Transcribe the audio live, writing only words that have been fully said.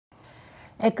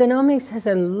Economics has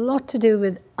a lot to do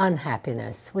with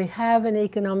unhappiness. We have an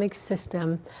economic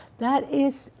system that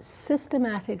is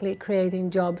systematically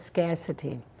creating job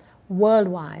scarcity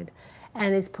worldwide,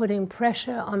 and is putting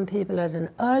pressure on people at an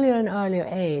earlier and earlier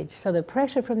age. So the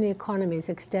pressure from the economy is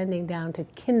extending down to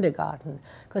kindergarten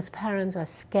because parents are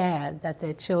scared that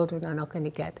their children are not going to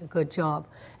get a good job.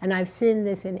 And I've seen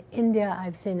this in India,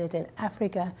 I've seen it in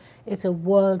Africa. It's a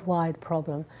worldwide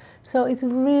problem. So it's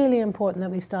really important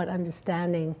that we start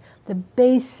understanding the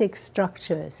basic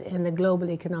structures in the global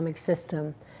economic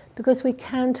system, because we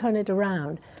can turn it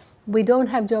around. We don't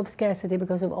have job scarcity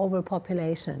because of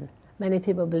overpopulation. Many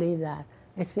people believe that.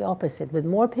 It's the opposite. With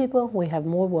more people, we have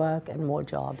more work and more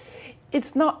jobs.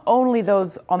 It's not only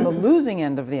those on the losing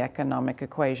end of the economic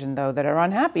equation, though, that are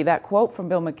unhappy. That quote from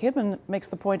Bill McKibben makes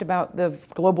the point about the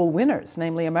global winners,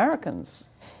 namely Americans.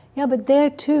 Yeah, but there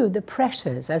too, the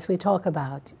pressures, as we talk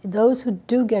about, those who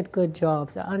do get good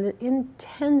jobs are under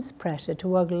intense pressure to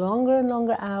work longer and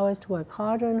longer hours, to work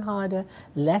harder and harder,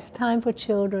 less time for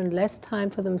children, less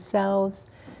time for themselves.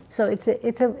 So it's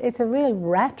a real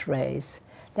rat race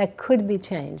that could be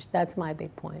changed. That's my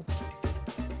big point.